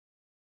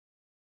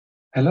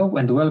Hello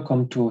and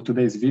welcome to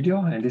today's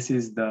video, and this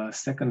is the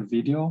second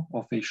video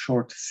of a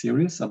short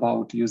series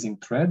about using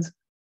threads.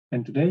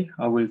 And today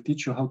I will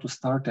teach you how to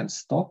start and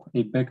stop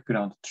a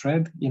background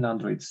thread in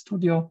Android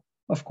Studio,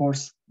 of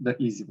course,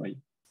 the easy way.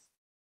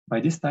 By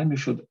this time, you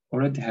should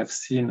already have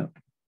seen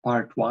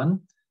part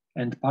one,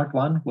 and part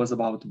one was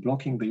about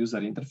blocking the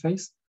user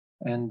interface.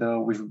 And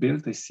we've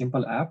built a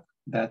simple app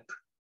that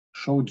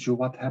showed you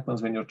what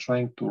happens when you're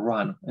trying to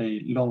run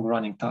a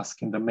long-running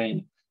task in the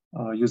main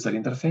user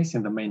interface,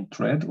 in the main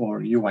thread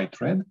or UI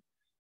thread.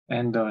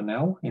 And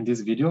now in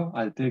this video,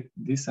 I'll take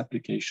this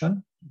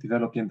application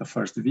developed in the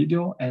first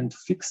video and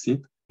fix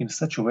it in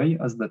such a way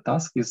as the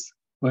task is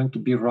going to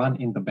be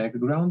run in the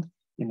background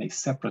in a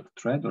separate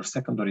thread or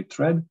secondary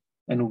thread,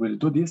 and we'll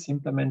do this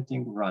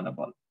implementing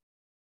runnable.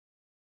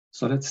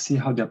 So let's see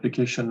how the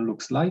application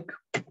looks like.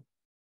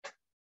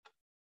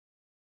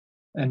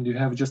 And you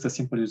have just a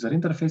simple user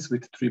interface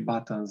with 3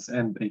 buttons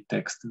and a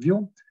text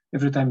view.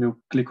 Every time you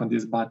click on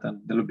this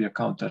button, there will be a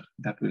counter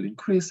that will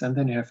increase, and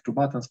then you have 2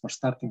 buttons for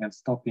starting and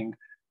stopping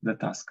the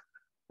task.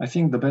 I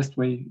think the best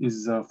way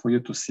is for you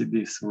to see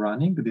this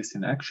running, this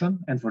in action,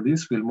 and for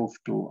this we'll move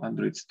to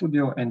Android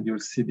Studio and you'll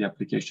see the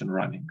application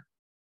running.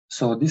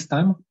 So this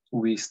time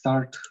we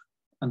start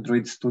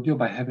Android Studio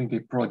by having a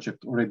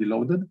project already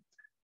loaded,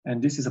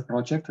 and this is a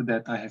project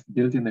that I have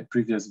built in a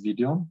previous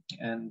video,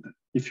 and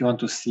if you want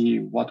to see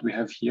what we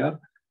have here,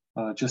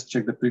 just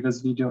check the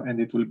previous video and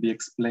it will be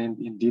explained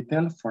in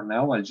detail. For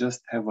now, I'll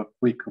just have a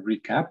quick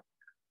recap.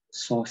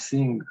 So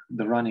seeing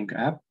the running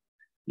app,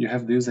 you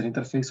have the user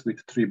interface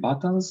with 3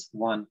 buttons,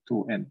 1,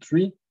 2, and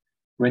 3.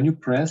 When you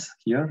press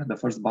here, the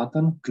first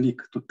button, click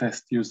to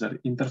test user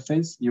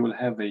interface, you will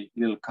have a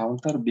little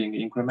counter being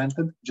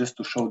incremented just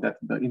to show that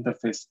the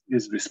interface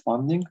is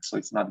responding, so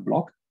it's not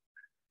blocked.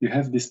 You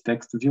have this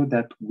text view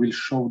that will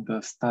show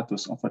the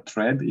status of a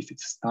thread, if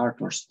it's start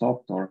or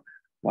stopped or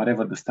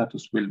whatever the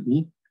status will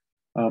be.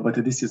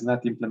 But this is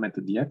not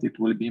implemented yet. It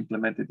will be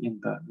implemented in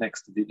the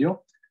next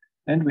video.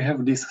 And we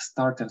have these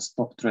start and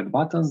stop thread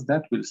buttons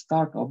that will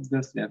start,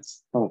 obviously, and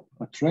stop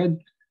a thread.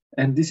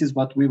 And this is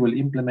what we will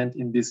implement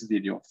in this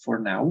video. For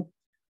now,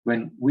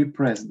 when we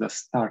press the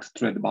start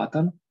thread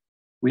button,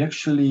 we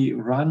actually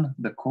run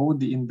the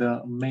code in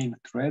the main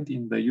thread,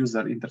 in the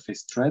user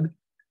interface thread.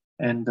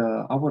 And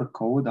our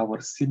code, our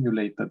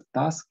simulated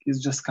task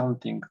is just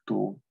counting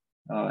to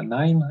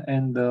 9.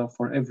 And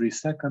for every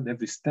second,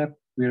 every step,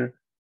 we're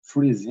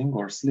freezing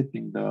or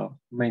sleeping the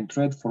main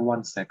thread for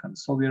 1 second.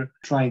 So we're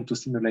trying to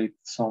simulate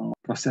some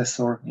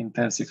processor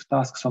intensive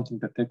task, something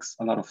that takes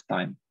a lot of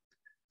time.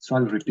 So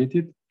I'll repeat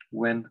it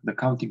when the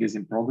counting is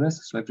in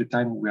progress. So every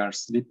time we are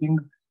sleeping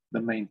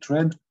the main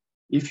thread,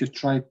 if you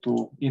try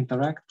to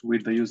interact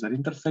with the user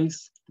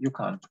interface, you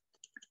can't.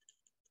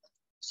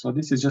 So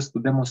this is just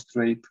to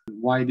demonstrate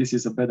why this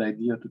is a bad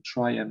idea to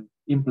try and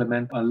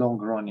implement a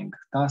long-running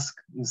task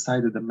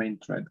inside the main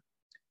thread.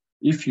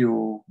 If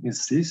you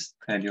insist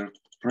and you're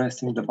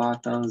pressing the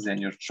buttons and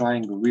you're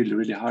trying really,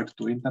 really hard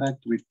to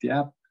interact with the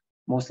app,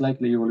 most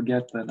likely you will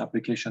get an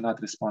application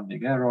not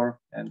responding error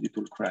and it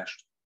will crash.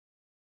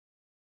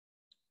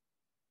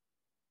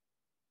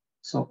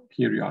 So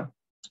here you are.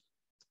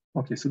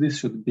 Okay, so this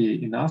should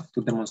be enough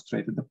to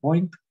demonstrate the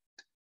point.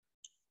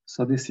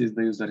 So this is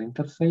the user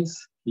interface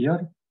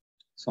here.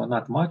 So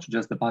not much,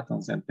 just the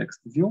buttons and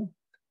text view.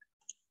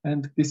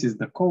 And this is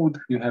the code.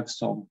 You have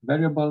some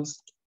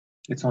variables.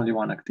 It's only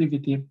one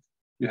activity.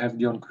 You have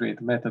the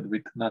onCreate method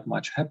with not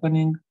much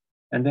happening.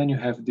 And then you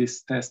have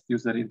this test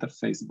user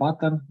interface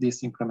button.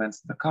 This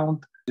increments the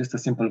count, just a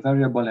simple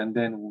variable, and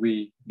then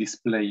we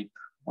display it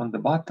on the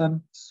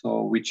button.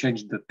 So we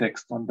change the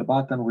text on the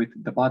button, with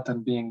the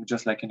button being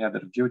just like any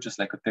other view, just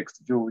like a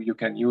text view. You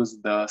can use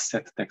the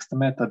setText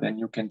method and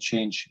you can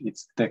change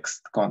its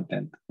text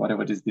content,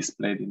 whatever is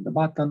displayed in the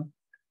button.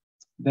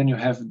 Then you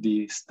have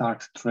the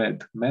start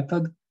thread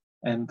method.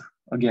 And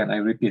again, I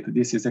repeat,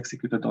 this is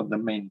executed on the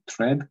main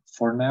thread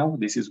for now.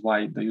 This is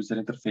why the user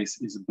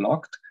interface is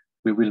blocked.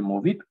 We will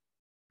move it.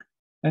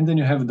 And then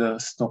you have the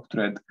stop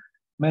thread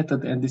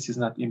method, and this is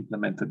not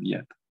implemented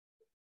yet.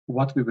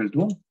 What we will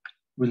do,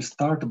 we'll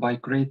start by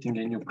creating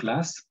a new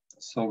class.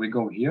 So we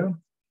go here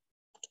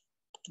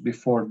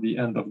before the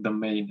end of the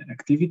main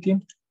activity,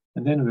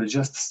 and then we'll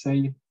just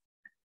say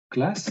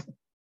class,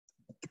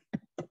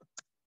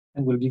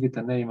 and we'll give it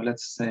a name,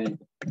 let's say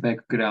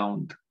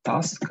background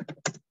task.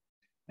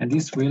 And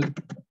this will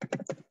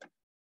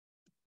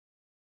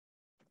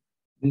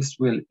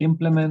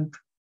implement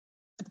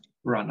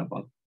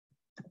runnable.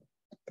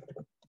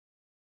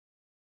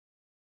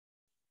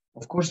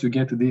 Of course, you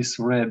get this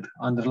red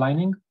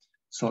underlining.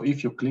 So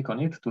if you click on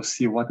it to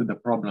see what the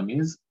problem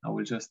is, I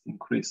will just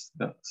increase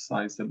the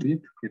size a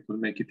bit. It will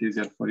make it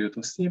easier for you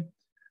to see.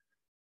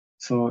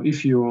 So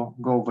if you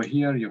go over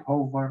here, you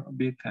hover a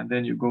bit, and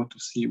then you go to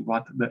see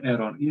what the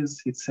error is.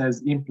 It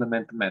says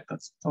implement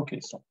methods. Okay,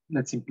 so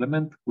let's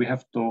implement. We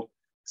have to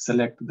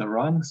select the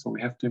run. So we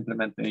have to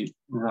implement a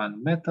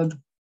run method.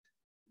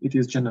 It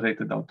is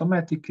generated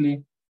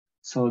automatically.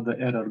 So the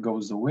error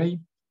goes away.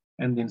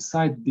 And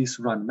inside this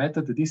run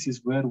method, this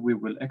is where we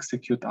will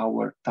execute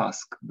our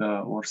task,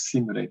 or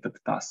simulated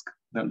task,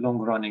 the long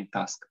running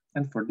task.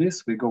 And for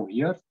this, we go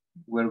here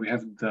where we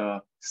have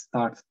the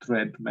start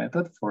thread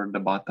method for the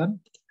button.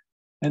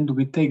 And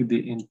we take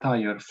the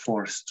entire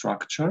for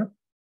structure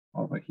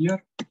over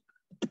here.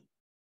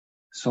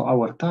 So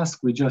our task,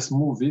 we just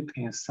move it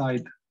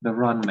inside the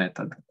run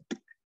method.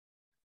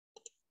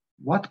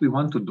 What we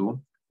want to do,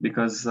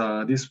 because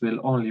this will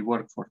only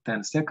work for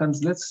 10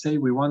 seconds. Let's say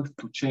we want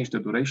to change the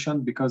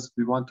duration because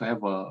we want to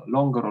have a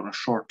longer or a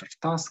shorter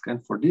task.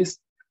 And for this,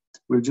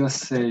 we'll just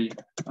say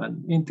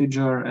an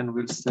integer and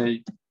we'll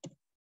say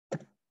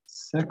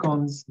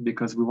seconds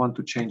because we want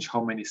to change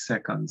how many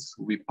seconds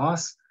we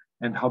pass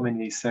and how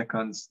many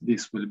seconds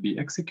this will be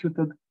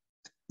executed.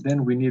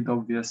 Then we need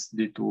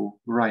obviously to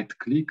right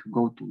click,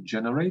 go to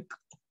generate,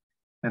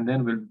 and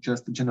then we'll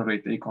just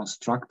generate a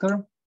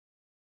constructor.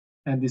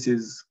 And this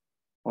is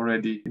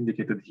already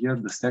indicated here,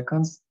 the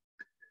seconds,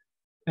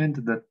 and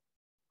the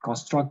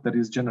constructor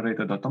is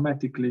generated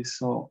automatically,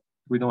 so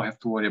we don't have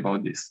to worry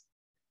about this.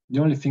 The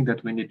only thing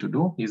that we need to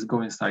do is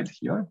go inside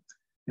here,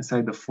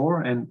 inside the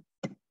for, and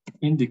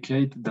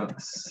indicate the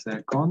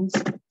seconds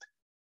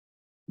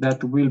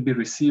that will be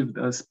received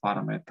as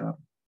parameter.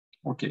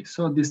 Okay,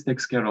 so this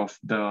takes care of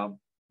the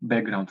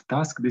background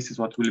task. This is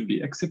what will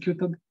be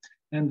executed,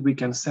 and we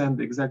can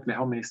send exactly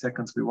how many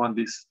seconds we want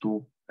this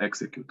to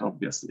execute,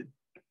 obviously.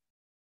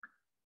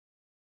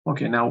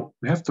 Okay, now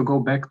we have to go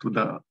back to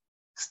the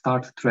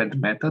start thread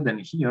method, and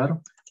here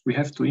we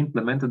have to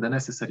implement the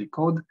necessary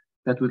code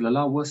that will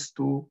allow us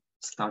to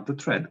start the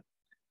thread.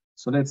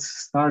 So let's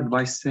start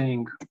by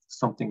saying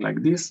something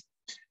like this.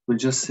 We'll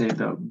just say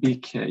the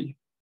bk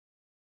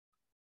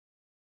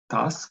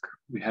task.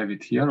 We have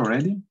it here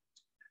already.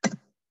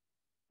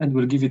 And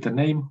we'll give it a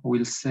name.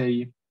 We'll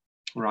say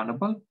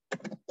runnable.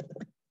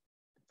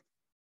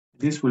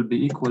 This will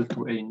be equal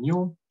to a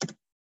new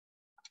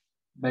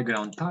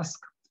background task.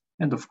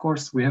 And of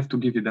course, we have to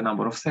give it the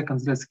number of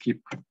seconds. Let's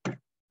keep,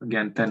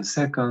 again, 10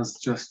 seconds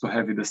just to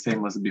have it the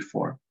same as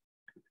before.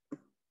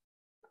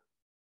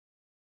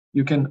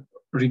 You can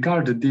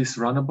regard this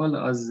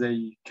runnable as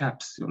a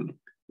capsule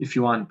if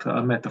you want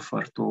a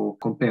metaphor to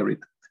compare it.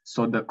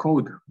 So the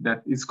code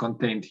that is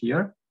contained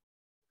here,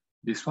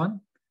 this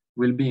one,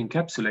 will be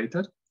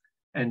encapsulated,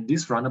 and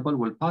this runnable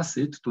will pass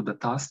it to the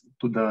task,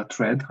 to the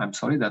thread,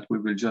 that we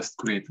will just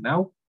create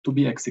now to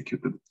be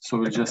executed. So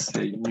we'll just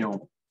say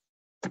new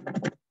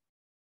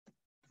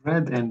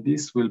thread, and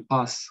this will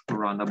pass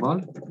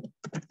runnable.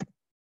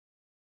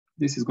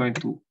 This is going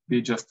to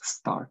be just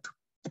start.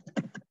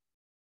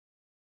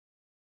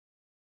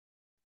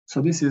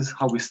 So this is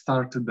how we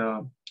start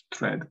the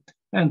thread,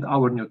 and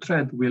our new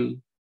thread will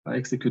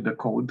execute the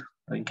code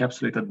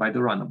encapsulated by the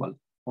runnable.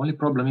 Only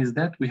problem is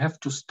that we have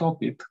to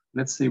stop it.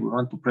 Let's say we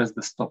want to press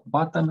the stop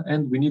button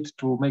and we need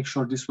to make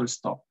sure this will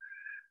stop.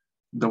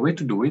 The way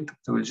to do it,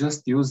 so we'll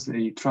just use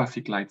a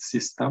traffic light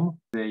system,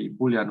 a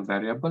Boolean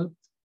variable,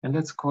 and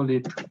let's call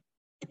it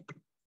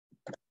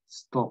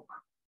stop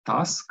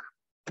task.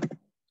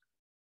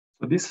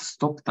 So this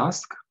stop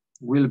task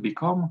will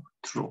become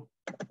true.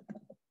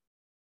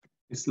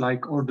 It's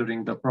like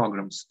ordering the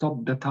program,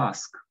 stop the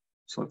task.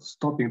 So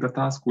stopping the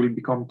task will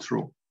become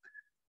true.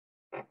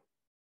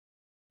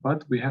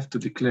 But we have to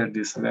declare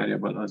this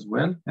variable as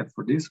well. And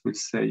for this, we'll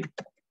say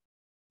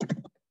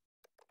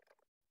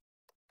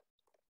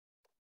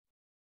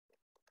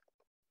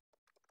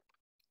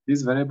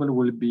this variable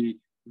will be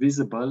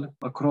visible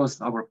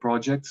across our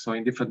project, so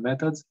in different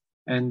methods,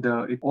 and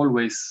it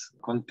always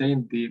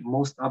contains the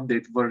most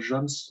updated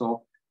versions.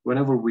 So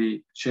whenever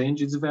we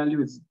change its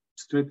value, it's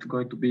straight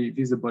going to be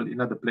visible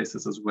in other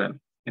places as well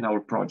in our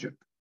project.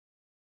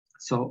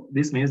 So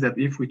this means that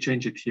if we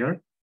change it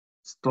here,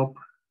 stop.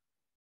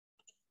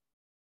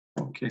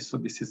 Okay, so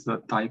this is the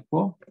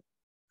typo.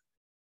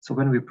 So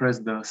when we press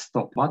the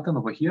stop button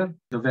over here,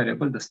 the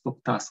variable, the stop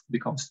task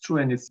becomes true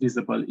and it's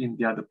visible in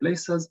the other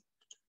places.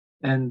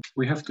 And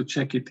we have to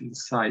check it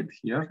inside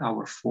here,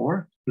 our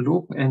for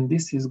loop. And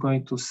this is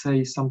going to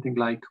say something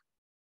like,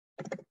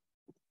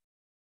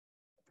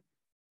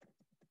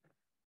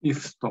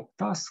 if stop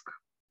task,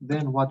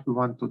 then what we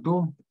want to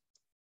do,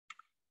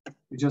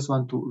 we just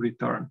want to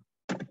return.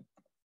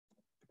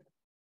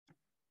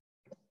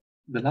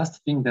 The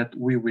last thing that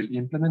we will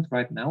implement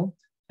right now,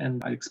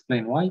 and I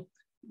explain why,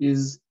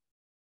 is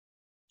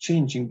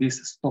changing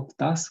this stop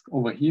task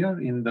over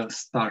here in the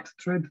start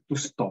thread to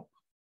stop,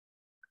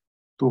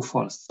 to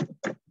false.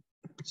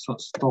 So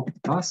stop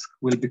task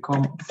will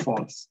become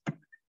false.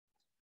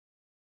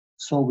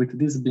 So with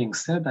this being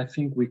said, I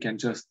think we can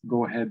just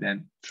go ahead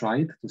and try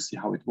it to see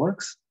how it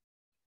works.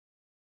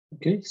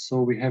 Okay,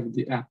 so we have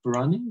the app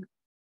running.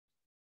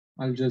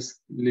 I'll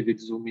just leave it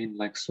zoom in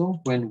like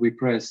so. When we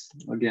press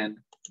again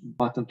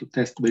button to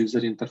test the user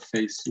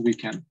interface, we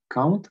can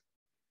count.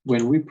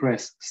 When we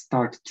press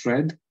start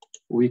thread,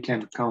 we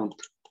can count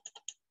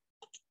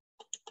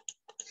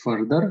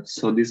further.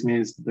 So this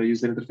means the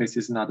user interface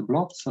is not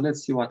blocked. So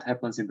let's see what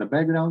happens in the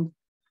background.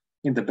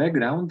 In the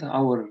background,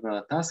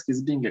 our task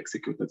is being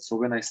executed. So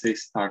when I say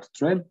start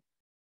thread,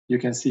 You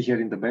can see here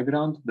in the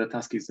background, the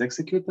task is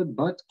executed,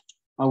 but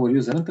our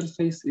user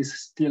interface is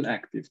still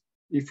active.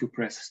 If you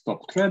press stop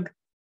thread,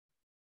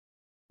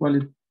 well,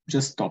 it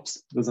just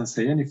stops. Doesn't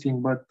say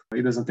anything, but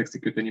it doesn't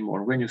execute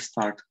anymore. When you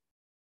start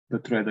the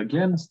thread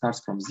again,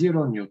 starts from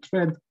 0, new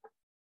thread.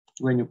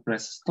 When you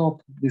press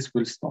stop, this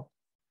will stop.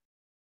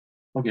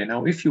 Okay,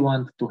 now if you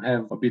want to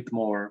have a bit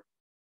more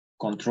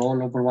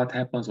control over what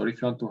happens, or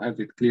if you want to have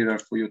it clearer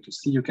for you to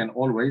see, you can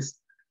always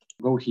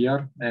go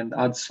here and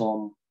add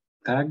some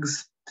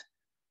tags.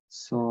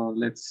 So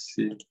let's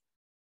see.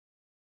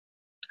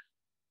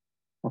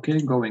 Okay,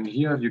 going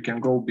here, you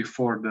can go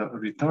before the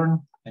return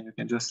and you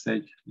can just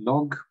say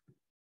log.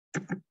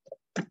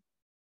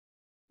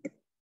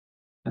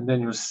 And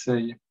then you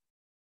say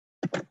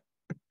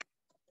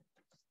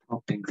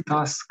stopping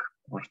task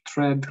or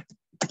thread.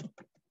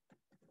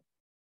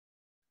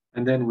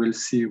 And then we'll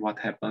see what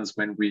happens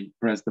when we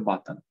press the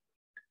button.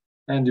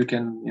 And you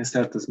can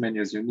insert as many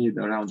as you need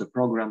around the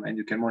program, and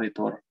you can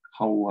monitor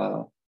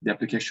how the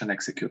application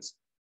executes.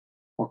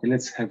 Okay,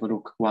 let's have a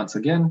look once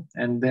again.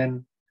 And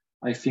then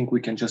I think we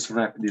can just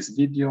wrap this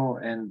video.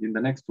 And in the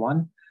next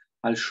one,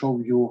 I'll show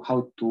you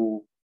how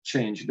to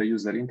change the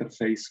user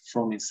interface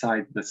from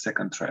inside the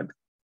second thread.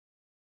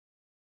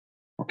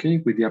 Okay,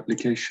 with the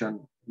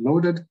application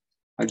loaded,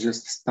 I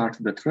just start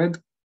the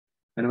thread.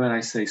 And when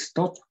I say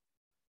stop,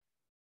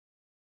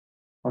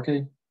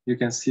 okay, you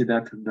can see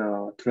that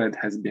the thread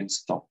has been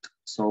stopped.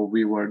 So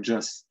we were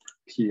just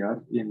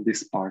here in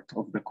this part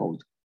of the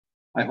code.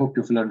 I hope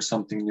you've learned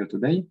something new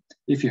today.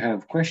 If you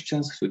have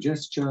questions,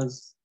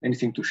 suggestions,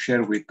 anything to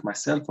share with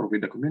myself or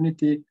with the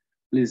community,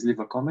 please leave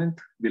a comment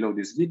below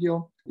this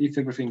video. If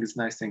everything is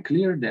nice and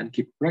clear, then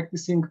keep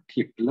practicing,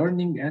 keep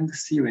learning, and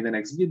see you in the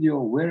next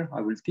video where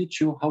I will teach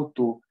you how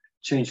to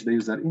change the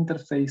user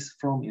interface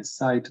from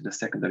inside the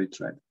secondary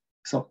thread.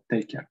 So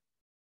take care.